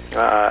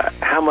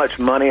how much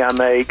money I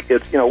make.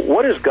 It's,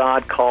 what is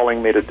God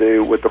calling me to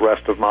do with the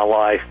rest of my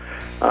life?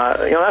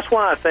 That's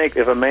why I think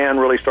if a man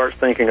really starts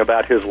thinking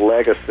about his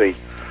legacy,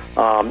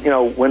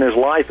 when his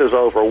life is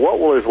over, what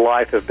will his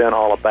life have been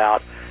all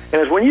about?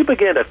 And it's when you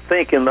begin to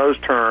think in those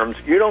terms,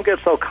 you don't get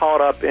so caught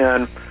up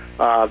in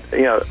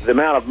the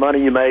amount of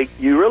money you make.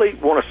 You really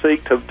want to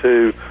seek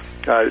to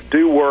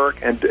do work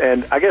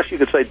and I guess you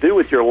could say do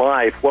with your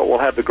life what will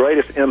have the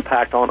greatest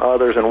impact on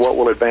others and what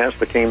will advance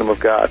the kingdom of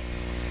God.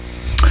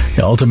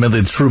 Yeah,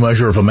 ultimately, the true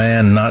measure of a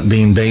man not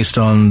being based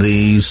on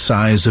the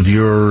size of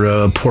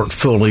your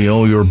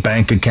portfolio, your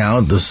bank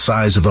account, the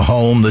size of the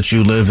home that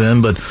you live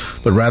in, but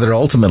rather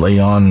ultimately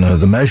on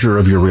the measure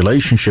of your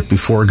relationship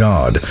before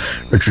God.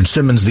 Richard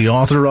Simmons, the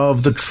author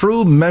of The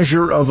True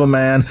Measure of a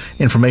Man.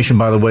 Information,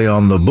 by the way,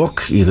 on the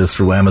book, either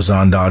through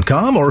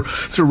Amazon.com or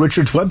through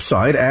Richard's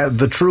website at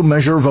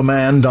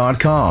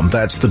thetruemeasureofaman.com.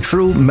 That's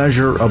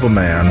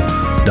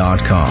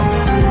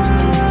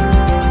thetruemeasureofaman.com.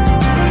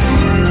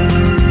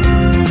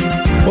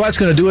 Well, that's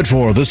going to do it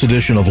for this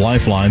edition of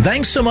Lifeline.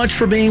 Thanks so much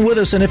for being with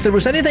us. And if there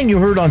was anything you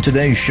heard on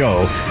today's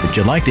show that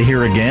you'd like to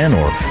hear again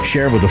or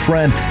share with a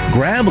friend,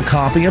 grab a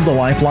copy of the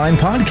Lifeline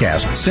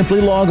podcast.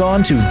 Simply log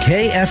on to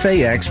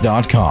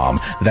KFAX.com.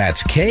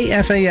 That's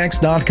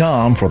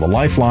KFAX.com for the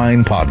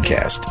Lifeline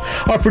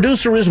podcast. Our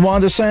producer is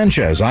Wanda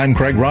Sanchez. I'm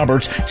Craig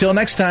Roberts. Till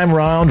next time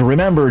around,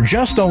 remember,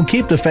 just don't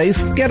keep the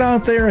faith. Get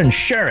out there and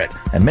share it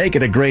and make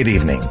it a great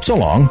evening. So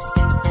long.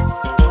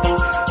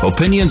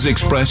 Opinions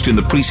expressed in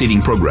the preceding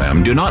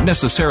program do not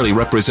necessarily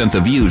represent the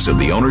views of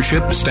the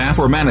ownership, staff,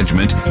 or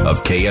management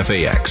of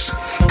KFAX.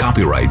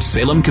 Copyright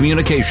Salem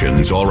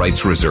Communications, all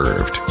rights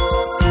reserved.